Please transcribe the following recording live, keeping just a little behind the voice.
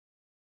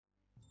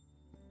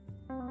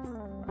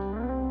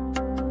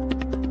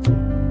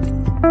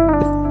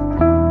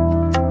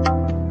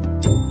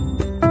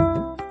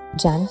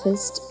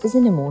JANFEST' is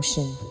an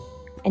emotion,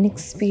 an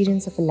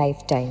experience of a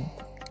lifetime.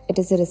 It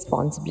is a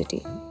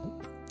responsibility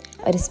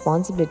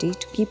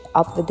to keep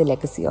up with the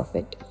legacy of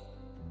it.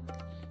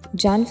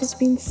 JANFEST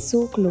been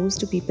so close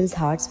to people's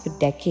hearts for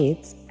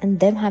decades, and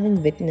them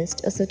having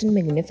witnessed a certain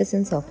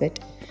magnificence of it,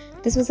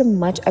 this was a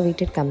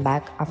much-awaited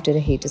comeback after a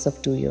hiatus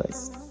of 2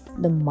 years.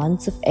 The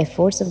months of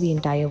efforts of the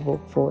entire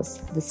workforce,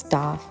 the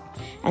staff,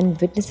 and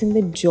witnessing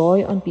the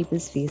joy on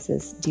people's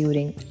faces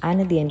during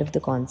and at the end of the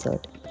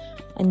concert,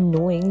 and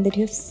knowing that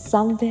you have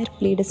somewhere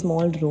played a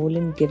small role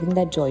in giving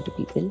that joy to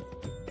people,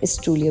 is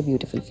truly a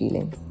beautiful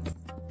feeling.